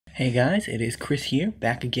Hey guys, it is Chris here,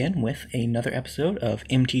 back again with another episode of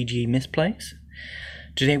Mtga Misplays.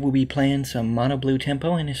 Today we'll be playing some Mono Blue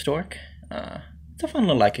Tempo in Historic. It's a fun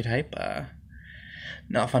little archetype.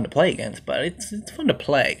 Not fun to play against, but it's fun to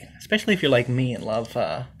play, especially if you're like me and love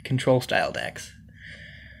control style decks.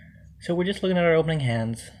 So we're just looking at our opening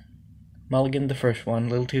hands. Mulligan the first one, a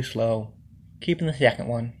little too slow. Keeping the second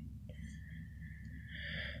one.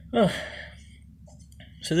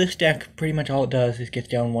 So this deck, pretty much all it does is gets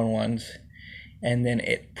down 1/1s, and then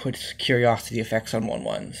it puts curiosity effects on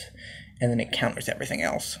 1/1s, and then it counters everything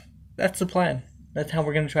else. That's the plan. That's how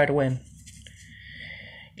we're going to try to win.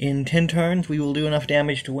 In 10 turns, we will do enough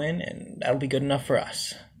damage to win, and that'll be good enough for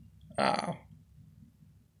us.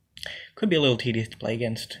 Could be a little tedious to play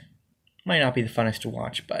against. Might not be the funnest to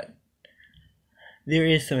watch, but there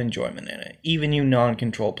is some enjoyment in it. Even you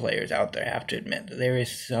non-control players out there have to admit that there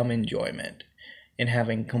is some enjoyment in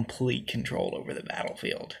having complete control over the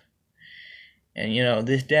battlefield. And you know,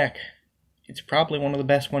 this deck, it's probably one of the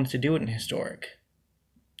best ones to do it in Historic.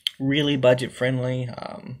 Really budget friendly.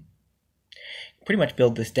 Pretty much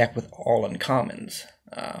build this deck with all uncommons.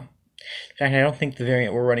 In fact, I don't think the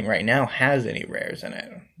variant we're running right now has any rares in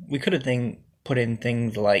it. We could have put in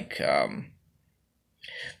things like the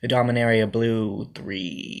Dominaria Blue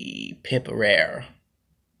 3 Pip rare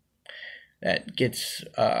that gets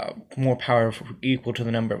more power equal to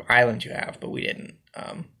the number of islands you have, but we didn't.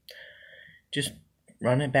 Just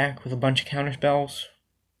run it back with a bunch of counter spells,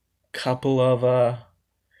 couple of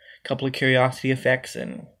curiosity effects,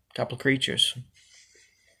 and a couple of creatures.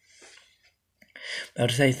 Now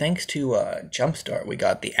to say, thanks to Jumpstart, we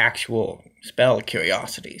got the actual spell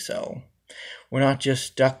Curiosity, so we're not just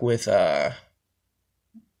stuck with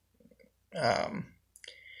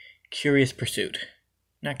Curious Pursuit.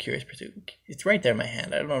 Not Curious Pursuit. It's right there in my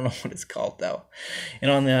hand. I don't know what it's called, though.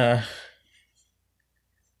 And on the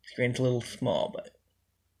screen, it's a little small, but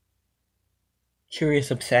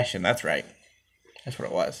Curious Obsession. That's right. That's what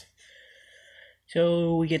it was.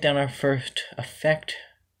 So we get down our first effect.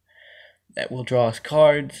 That will draw us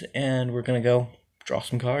cards, and we're going to go draw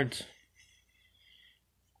some cards.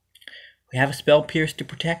 We have a spell Pierce to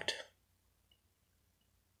protect.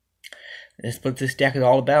 That's what this deck is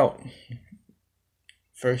all about.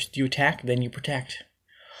 First you attack, then you protect.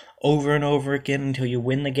 Over and over again until you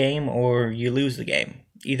win the game or you lose the game.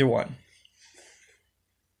 Either one.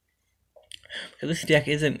 So this deck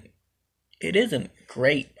isn't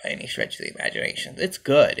great by any stretch of the imagination. It's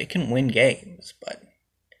good. It can win games, but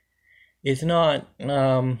it's not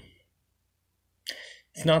the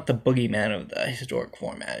boogeyman of the Historic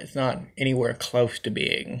format. It's not anywhere close to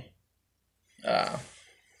being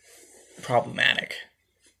problematic.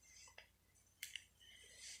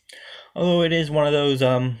 Although it is one of those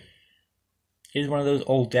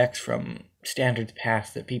old decks from Standards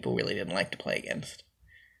past that people really didn't like to play against.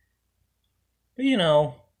 But you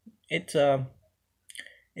know, it's a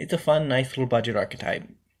fun, nice little budget archetype,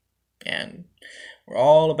 and we're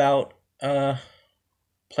all about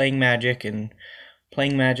playing Magic and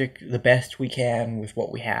playing Magic the best we can with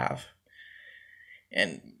what we have.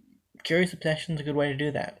 And Curious Obsession's a good way to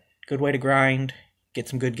do that. Good way to grind, get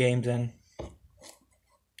some good games in.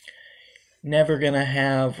 Never gonna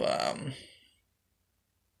have a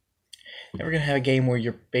game where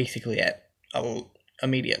you're basically at a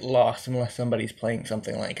immediate loss unless somebody's playing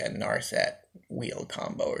something like a Narset wheel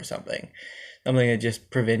combo or something that just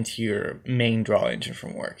prevents your main draw engine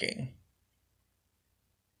from working.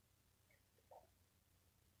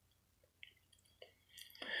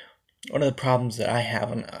 One of the problems that I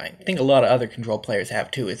have, and I think a lot of other control players have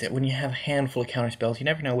too, is that when you have a handful of counter spells, you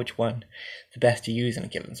never know which one is the best to use in a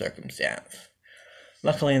given circumstance.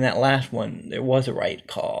 Luckily in that last one, there was a right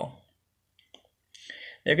call.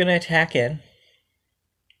 They're going to attack in,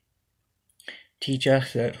 teach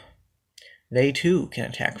us that they too can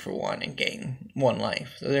attack for 1 and gain 1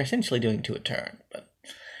 life. So they're essentially doing 2 a turn, but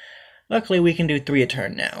luckily we can do 3 a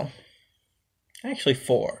turn now. Actually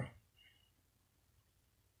 4.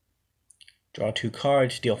 Draw 2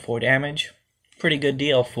 cards, deal 4 damage. Pretty good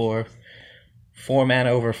deal for 4 mana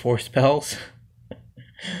over 4 spells.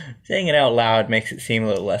 Saying it out loud makes it seem a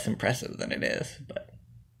little less impressive than it is, but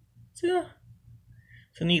it's a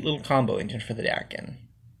neat little combo engine for the deck. And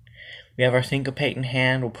we have our Syncopate in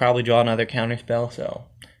hand. We'll probably draw another counter spell, so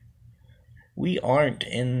we aren't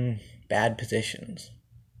in bad positions.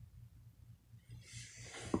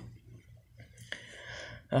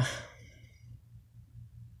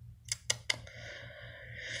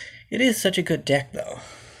 It is such a good deck, though.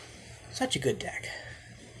 Such a good deck.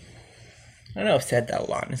 I know I've said that a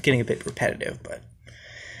lot, and it's getting a bit repetitive, but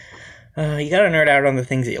you gotta nerd out on the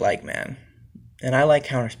things that you like, man. And I like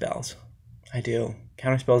counterspells. I do.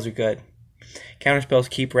 Counterspells are good. Counterspells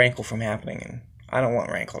keep Rankle from happening, and I don't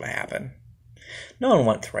want Rankle to happen. No one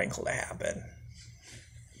wants Rankle to happen.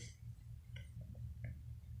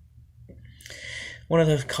 One of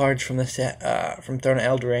those cards from the set, from Throne of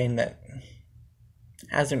Eldraine that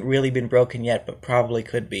hasn't really been broken yet, but probably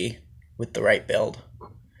could be with the right build.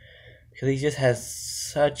 Because he just has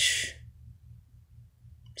such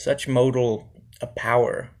modal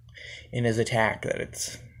power in his attack that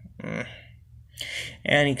it's...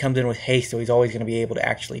 And he comes in with haste, so he's always going to be able to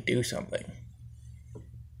actually do something.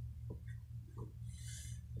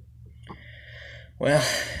 Well,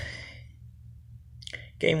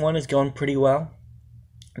 game 1 is going pretty well.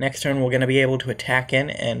 Next turn we're going to be able to attack in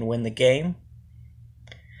and win the game.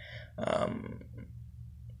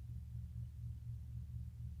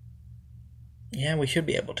 Yeah, we should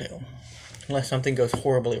be able to. Unless something goes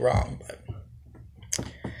horribly wrong. But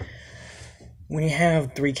when you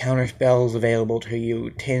have 3 counter spells available to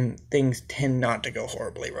you, things tend not to go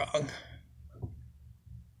horribly wrong.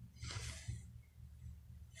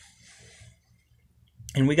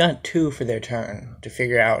 And we got 2 for their turn to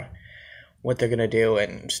figure out what they're going to do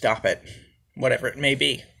and stop it, whatever it may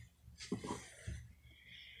be.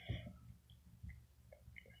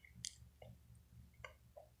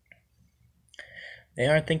 They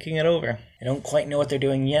are thinking it over. They don't quite know what they're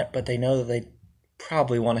doing yet, but they know that they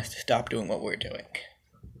probably want us to stop doing what we're doing.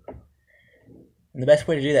 And the best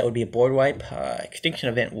way to do that would be a board wipe. Extinction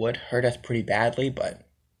Event would hurt us pretty badly, but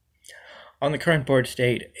on the current board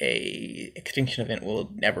state, a Extinction Event will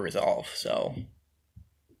never resolve, so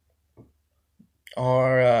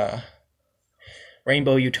our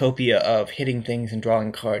Rainbow Utopia of hitting things and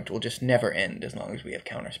drawing cards will just never end as long as we have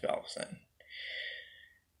counterspells. And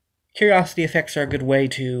Curiosity effects are a good way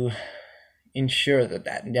to ensure that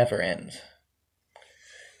that never ends.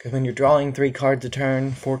 Because when you're drawing 3 cards a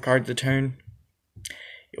turn, 4 cards a turn,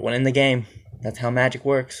 you're winning the game. That's how Magic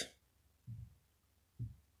works.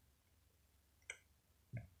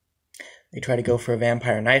 They try to go for a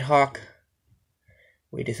Vampire Nighthawk.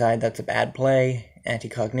 We decide that's a bad play.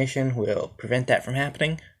 Anti-Cognition will prevent that from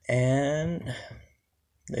happening. And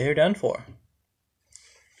they're done for.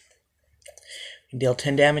 Deal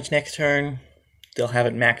 10 damage next turn. They'll have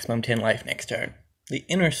it maximum 10 life next turn. The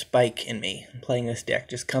inner Spike in me playing this deck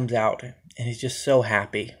just comes out and is just so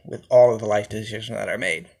happy with all of the life decisions that are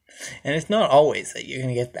made. And it's not always that you're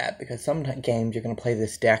going to get that, because some games you're going to play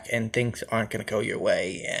this deck and things aren't going to go your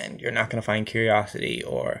way, and you're not going to find Curiosity,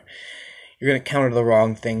 or you're going to counter the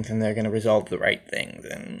wrong things and they're going to resolve the right things.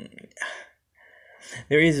 And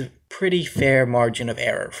there is pretty fair margin of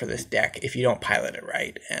error for this deck if you don't pilot it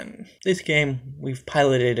right, and this game, we've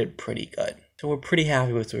piloted it pretty good. So we're pretty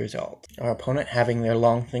happy with the result. Our opponent, having their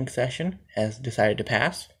long think session, has decided to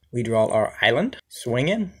pass. We draw our island, swing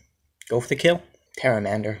in, go for the kill.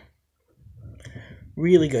 Terramander.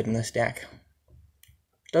 Really good in this deck.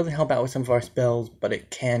 Doesn't help out with some of our spells, but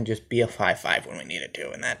it can just be a 5/5 when we need it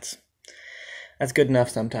to, and that's good enough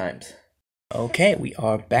sometimes. Okay, we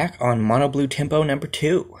are back on Mono Blue Tempo number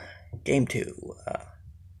 2. Game 2.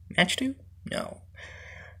 Match 2? No.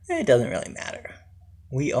 It doesn't really matter.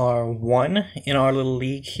 We are 1 in our little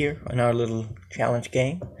league here, in our little challenge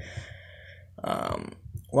game.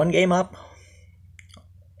 1 game up.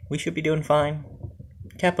 We should be doing fine.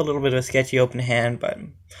 Kept a little bit of a sketchy open hand, but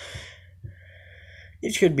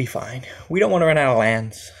it should be fine. We don't want to run out of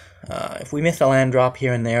lands. If we miss a land drop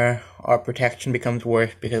here and there, our protection becomes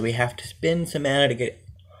worse because we have to spend some mana to get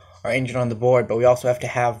our engine on the board, but we also have to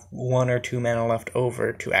have 1 or 2 mana left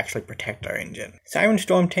over to actually protect our engine. Siren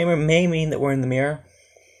Storm Tamer may mean that we're in the mirror.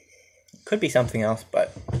 Could be something else,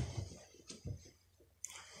 but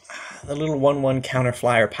the little 1/1 counter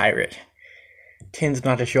flyer pirate tends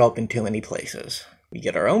not to show up in too many places. We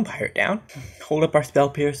get our own pirate down, hold up our Spell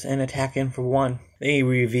Pierce, and attack in for 1. They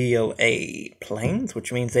reveal a Plains,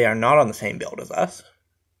 which means they are not on the same build as us.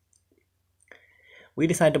 We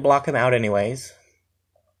decide to block them out anyways.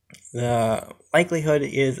 The likelihood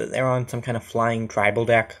is that they're on some kind of flying tribal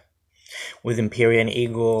deck with Empyrean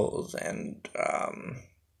Eagles and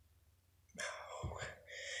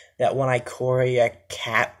that one Ikoria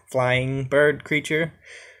cat flying bird creature.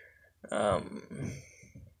 But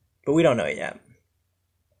we don't know yet.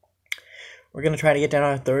 We're going to try to get down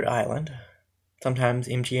our 3rd island. Sometimes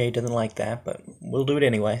MGA doesn't like that, but we'll do it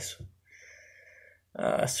anyways.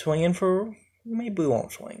 Swing in for... Maybe we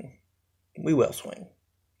won't swing. We will swing.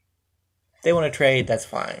 If they want to trade, that's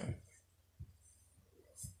fine.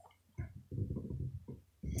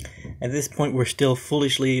 At this point, we're still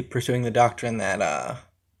foolishly pursuing the doctrine that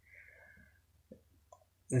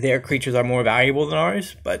their creatures are more valuable than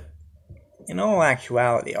ours, but in all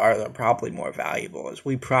actuality, ours are probably more valuable, as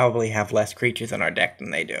we probably have less creatures in our deck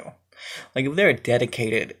than they do. Like, if they're a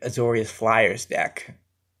dedicated Azorius Flyers deck,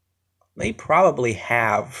 they probably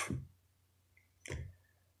have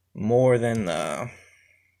more than the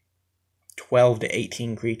 12 to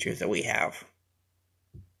 18 creatures that we have.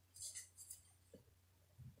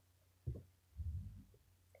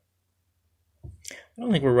 I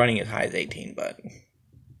don't think we're running as high as 18, but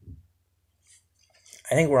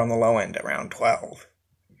I think we're on the low end around 12.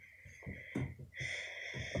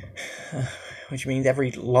 Which means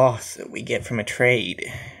every loss that we get from a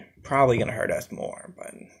trade probably going to hurt us more.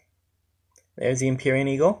 But there's the Empyrean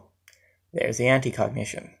Eagle. There's the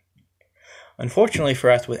Anti-Cognition. Unfortunately for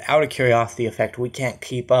us, without a Curiosity effect, we can't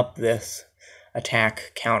keep up this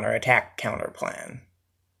attack counter plan.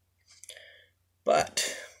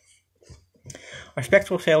 But our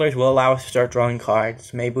Spectral Sailors will allow us to start drawing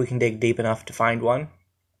cards. Maybe we can dig deep enough to find one.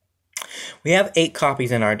 We have 8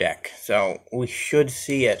 copies in our deck, so we should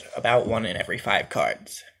see it about 1 in every 5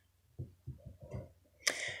 cards.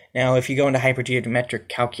 Now, if you go into hypergeometric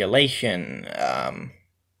calculation,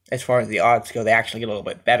 as far as the odds go, they actually get a little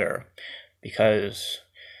bit better, because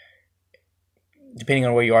depending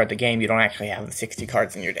on where you are at the game, you don't actually have the 60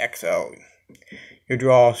 cards in your deck, so your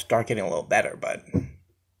draws start getting a little better, but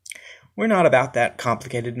we're not about that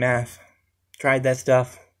complicated math. Tried that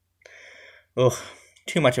stuff. Ugh,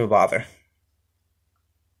 too much of a bother.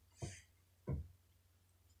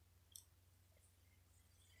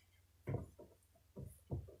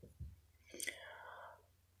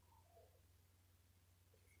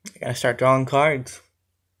 I gotta start drawing cards.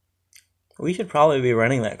 We should probably be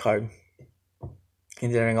running that card,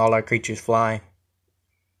 considering all our creatures fly.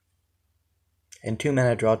 And 2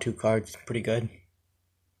 mana, draw 2 cards, pretty good.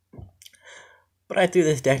 But I threw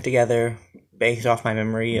this deck together based off my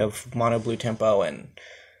memory of mono blue tempo and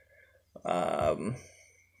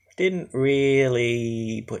didn't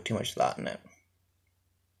really put too much thought in it.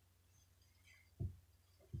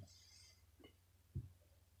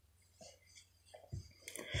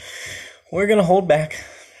 We're going to hold back.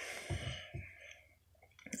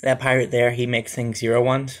 That pirate there, he makes things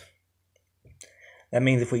 0/1s. That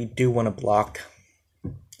means if we do want to block,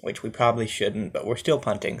 which we probably shouldn't, but we're still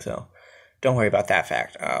punting, so don't worry about that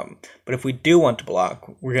fact. But if we do want to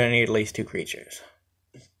block, we're going to need at least 2 creatures.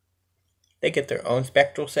 They get their own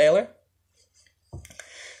Spectral Sailor.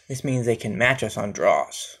 This means they can match us on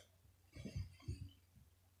draws.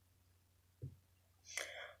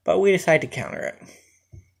 But we decide to counter it.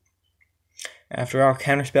 After all,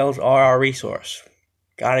 counter spells are our resource.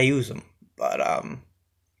 Gotta use them. But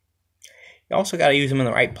you also gotta use them in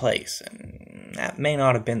the right place. And that may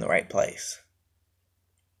not have been the right place.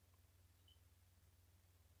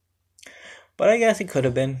 But I guess it could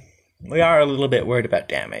have been. We are a little bit worried about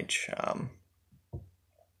damage.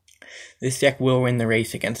 This deck will win the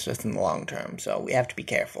race against us in the long term, so we have to be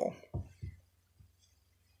careful.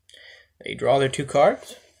 They draw their 2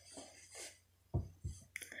 cards.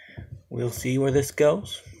 We'll see where this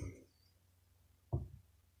goes.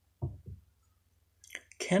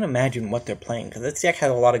 Can't imagine what they're playing, because this deck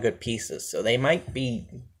has a lot of good pieces, so they might be...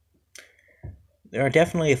 There are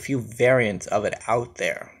definitely a few variants of it out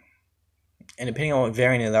there. And depending on what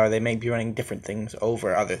variant they are, they may be running different things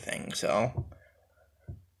over other things, so...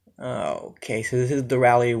 Okay, so this is the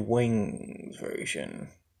Rally Wings version.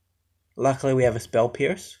 Luckily we have a Spell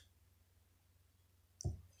Pierce.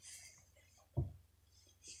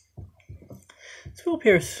 Spell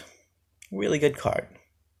Pierce, really good card.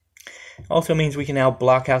 Also means we can now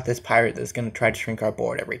block out this pirate that's going to try to shrink our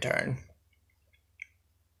board every turn.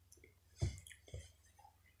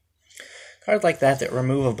 Cards like that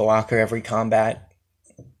remove a blocker every combat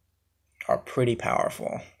are pretty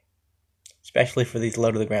powerful. Especially for these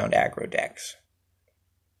low-to-the-ground aggro decks.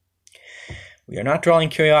 We are not drawing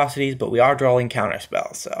Curiosities, but we are drawing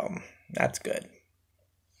counterspells, so that's good.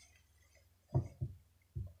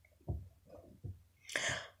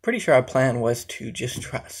 Pretty sure our plan was to just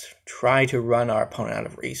try to run our opponent out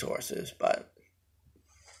of resources, but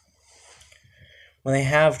when they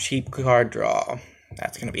have cheap card draw,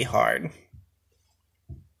 that's going to be hard.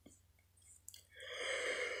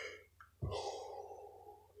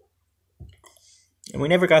 And we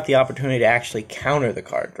never got the opportunity to actually counter the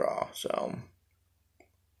card draw, so...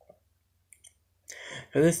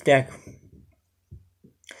 For this deck,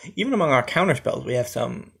 even among our counterspells, we have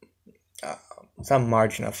some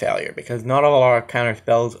margin of failure, because not all our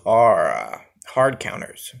counterspells are hard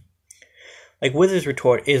counters. Like, Wizard's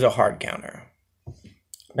Retort is a hard counter.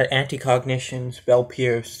 But Anti-Cognition, Spell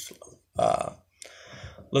Pierce,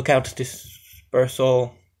 Lookout's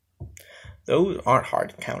Dispersal, those aren't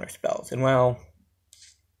hard counter spells. And well,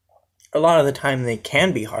 a lot of the time they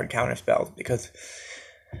can be hard counter spells because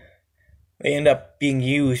they end up being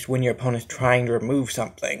used when your opponent's trying to remove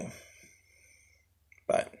something.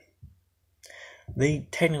 But they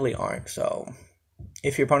technically aren't, so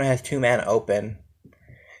if your opponent has 2 mana open,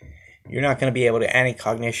 you're not going to be able to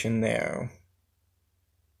anti-cognition their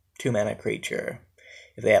 2 mana creature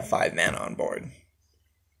if they have 5 mana on board.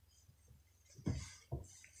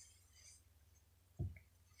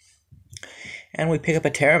 And we pick up a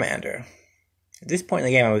Pteramander. At this point in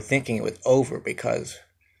the game, I was thinking it was over because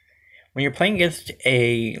when you're playing against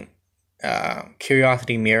a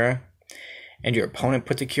Curiosity Mirror, and your opponent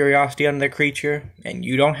puts a Curiosity on their creature, and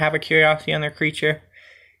you don't have a Curiosity on their creature,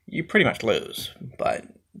 you pretty much lose. But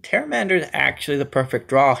Pteramander is actually the perfect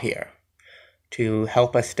draw here to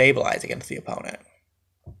help us stabilize against the opponent.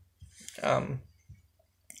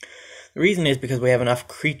 The reason is because we have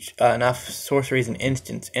enough sorceries and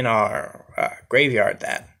instants in our graveyard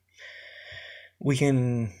that we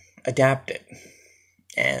can adapt it.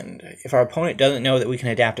 And if our opponent doesn't know that we can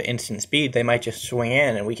adapt to instant speed, they might just swing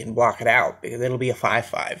in and we can block it out because it'll be a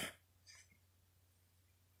 5/5.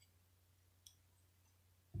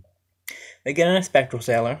 They get in a Spectral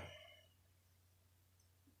Sailor.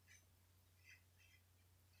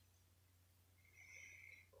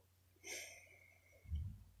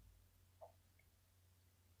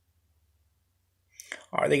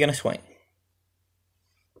 Are they going to swing?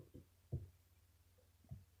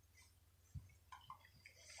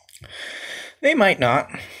 They might not.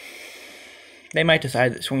 They might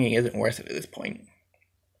decide that swinging isn't worth it at this point.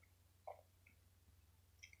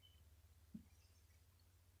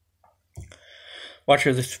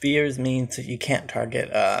 Watcher of the Spheres means that you can't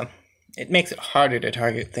target, it makes it harder to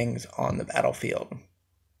target things on the battlefield.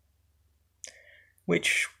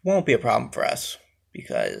 Which won't be a problem for us,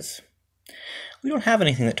 because we don't have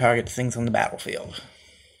anything that targets things on the battlefield.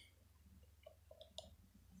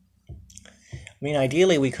 I mean,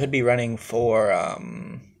 ideally we could be running for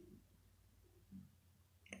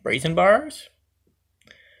Brazen Bars,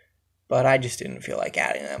 but I just didn't feel like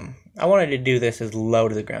adding them. I wanted to do this as low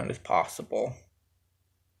to the ground as possible.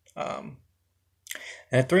 And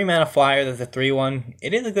a 3 mana flyer that's a 3/1,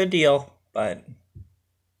 it is a good deal, but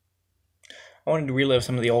I wanted to relive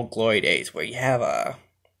some of the old glory days where you have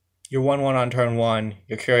your 1/1 on turn 1,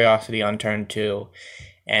 your Curiosity on turn 2,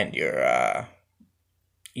 and your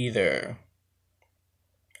either,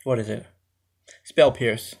 what is it? Spell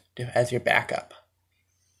Pierce as your backup.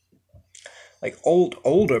 Like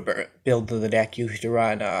older builds of the deck used to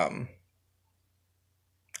run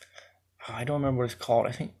I don't remember what it's called.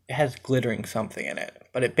 I think it has glittering something in it,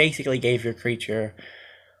 but it basically gave your creature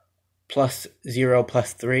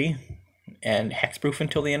 +0/+3 and hexproof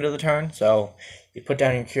until the end of the turn. So you put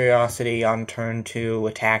down your Curiosity on turn 2,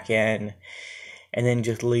 attack in, and then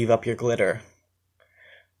just leave up your glitter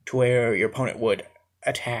to where your opponent would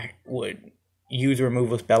use a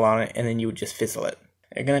removal spell on it, and then you would just fizzle it.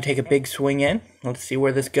 They're going to take a big swing in. Let's see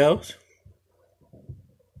where this goes.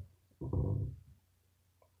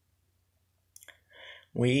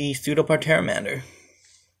 We suit up our Pteramander.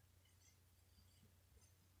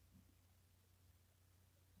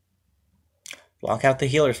 Block out the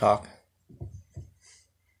Healer's Hawk.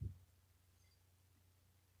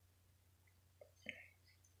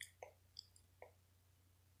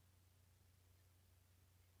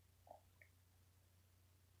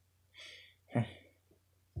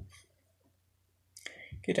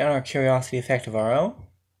 Get down our Curiosity effect of our own.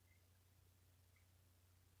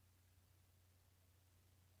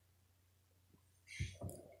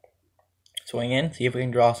 Swing in, see if we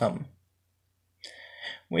can draw something.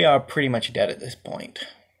 We are pretty much dead at this point.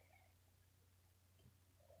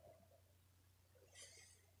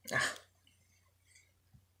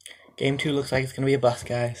 Game 2 looks like it's going to be a bust,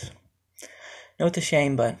 guys. No, it's a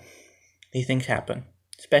shame, but these things happen.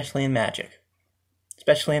 Especially in Magic.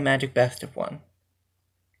 Especially in Magic Best of 1.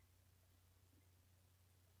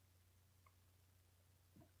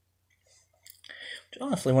 Which is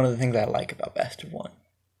honestly one of the things I like about Best of 1.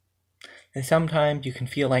 And sometimes you can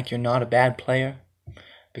feel like you're not a bad player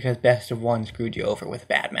because Best of 1 screwed you over with a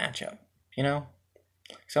bad matchup, you know?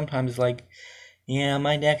 Sometimes it's like, yeah,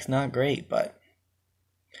 my deck's not great, but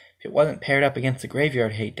if it wasn't paired up against the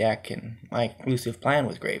Graveyard Hate deck and my exclusive plan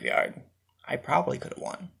was Graveyard, I probably could have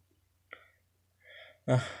won.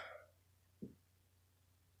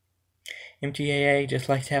 Mtga just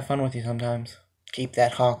likes to have fun with you sometimes. Keep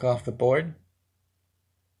that Hawk off the board.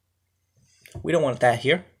 We don't want that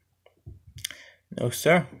here. No,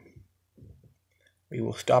 sir. We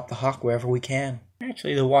will stop the Hawk wherever we can.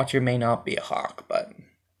 Actually, the Watcher may not be a Hawk, but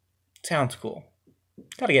Sounds cool.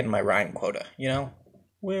 Gotta get in my rhyme quota, you know?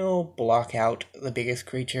 We'll block out the biggest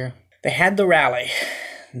creature. They had the rally.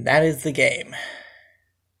 That is the game.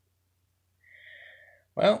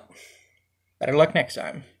 Well, better luck next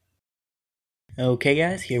time. Okay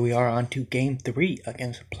guys, here we are on to game 3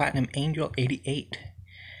 against Platinum Angel 88.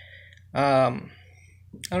 I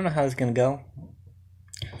don't know how this is gonna go.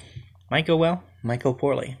 Might go well, might go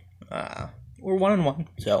poorly. We're 1-1,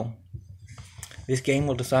 so this game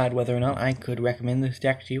will decide whether or not I could recommend this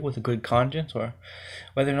deck to you with a good conscience, or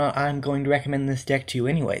whether or not I'm going to recommend this deck to you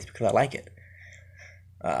anyways because I like it.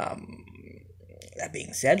 That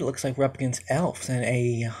being said, it looks like we're up against elves, and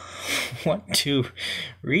a 1/2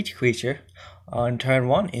 reach creature on turn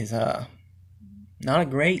 1 is not a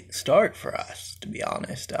great start for us, to be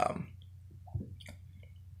honest. In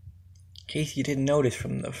case you didn't notice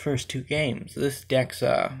from the first 2 games, this deck's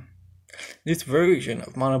this version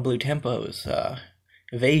of Mono Blue Tempo's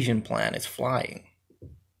evasion plan is flying.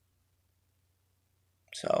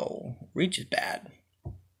 So reach is bad.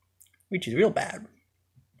 Reach is real bad.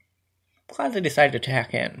 Glad they decided to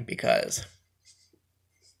attack in, because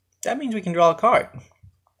that means we can draw a card.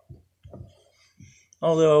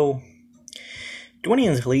 Although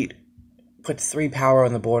Dwayne's Elite puts 3 power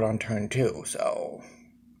on the board on turn 2, so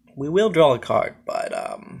we will draw a card, but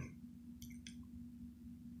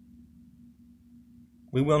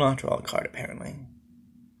we will not draw a card apparently.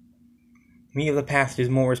 Me of the past is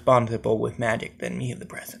more responsible with Magic than me of the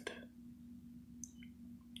present.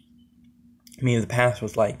 Me of the past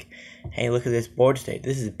was like, hey, look at this board state.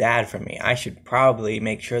 This is bad for me. I should probably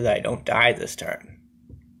make sure that I don't die this turn.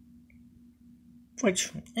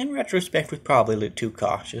 Which, in retrospect, was probably a little too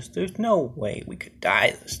cautious. There's no way we could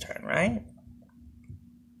die this turn, right?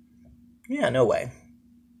 Yeah, no way.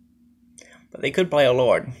 But they could play a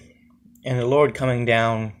Lord. And the Lord coming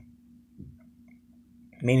down,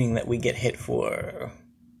 meaning that we get hit for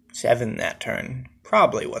 7 that turn,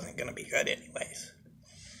 probably wasn't going to be good anyways.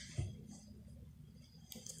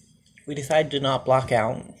 We decided to not block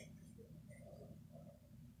out.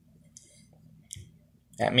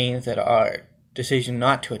 That means that our decision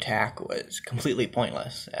not to attack was completely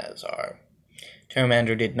pointless, as our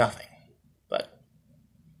Terramander did nothing. But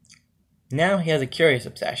now he has a curious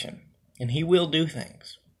obsession, and he will do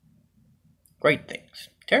things. Great things,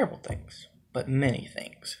 terrible things, but many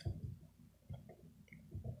things.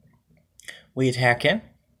 We attack him,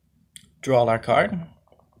 draw our card.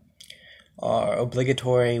 Our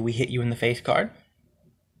obligatory we hit you in the face card.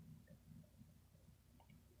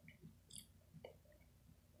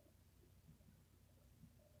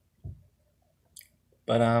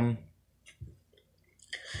 But I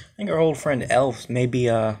think our old friend Elves may be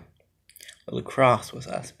a little cross with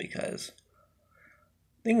us because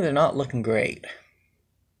things are not looking great.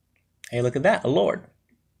 Hey, look at that, a Lord.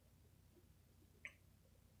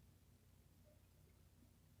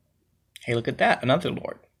 Hey, look at that, another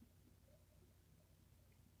Lord.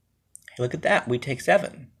 Hey, look at that, we take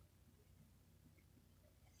 7.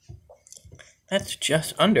 That's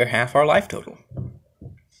just under half our life total.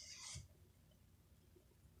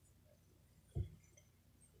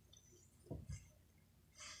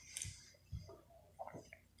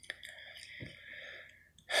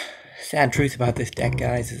 Sad truth about this deck,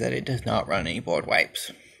 guys, is that it does not run any board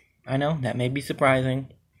wipes. I know, that may be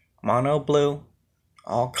surprising. Mono blue,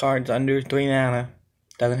 all cards under 3 mana,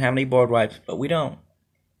 doesn't have any board wipes, but we don't.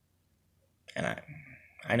 And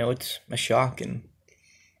I know it's a shock, and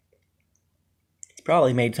it's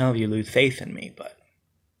probably made some of you lose faith in me, but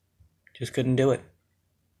just couldn't do it.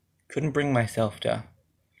 Couldn't bring myself to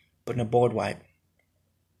put in a board wipe.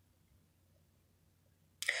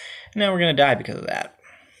 And now we're going to die because of that.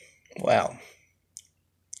 Well,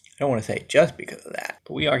 I don't want to say just because of that,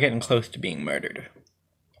 but we are getting close to being murdered.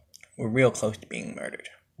 We're real close to being murdered.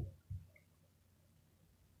 In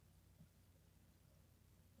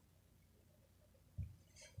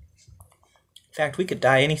fact, we could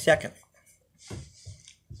die any second.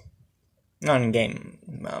 Not in game,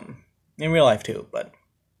 in real life too, but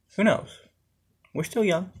who knows? We're still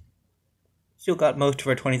young. Still got most of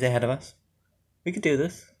our 20s ahead of us. We could do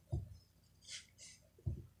this.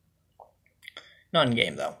 Not in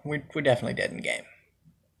game, though. We're definitely dead in game.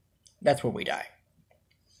 That's where we die.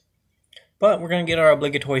 But we're going to get our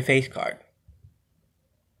obligatory face card.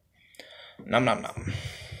 Nom nom nom.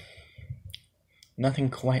 Nothing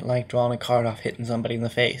quite like drawing a card off hitting somebody in the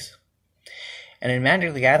face. And in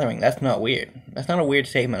Magic the Gathering, that's not weird. That's not a weird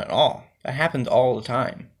statement at all. That happens all the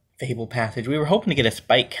time. Fable Passage. We were hoping to get a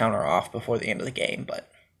spike counter off before the end of the game,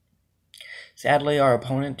 but sadly our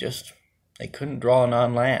opponent they couldn't draw a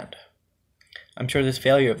non-land. I'm sure this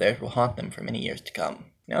failure of theirs will haunt them for many years to come.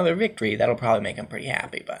 Now their victory, that'll probably make them pretty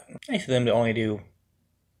happy, but nice of them to only do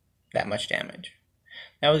that much damage.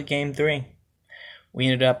 That was game 3. We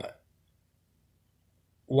ended up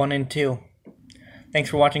 1-2. Thanks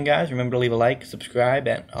for watching, guys. Remember to leave a like, subscribe,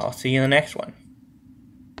 and I'll see you in the next one.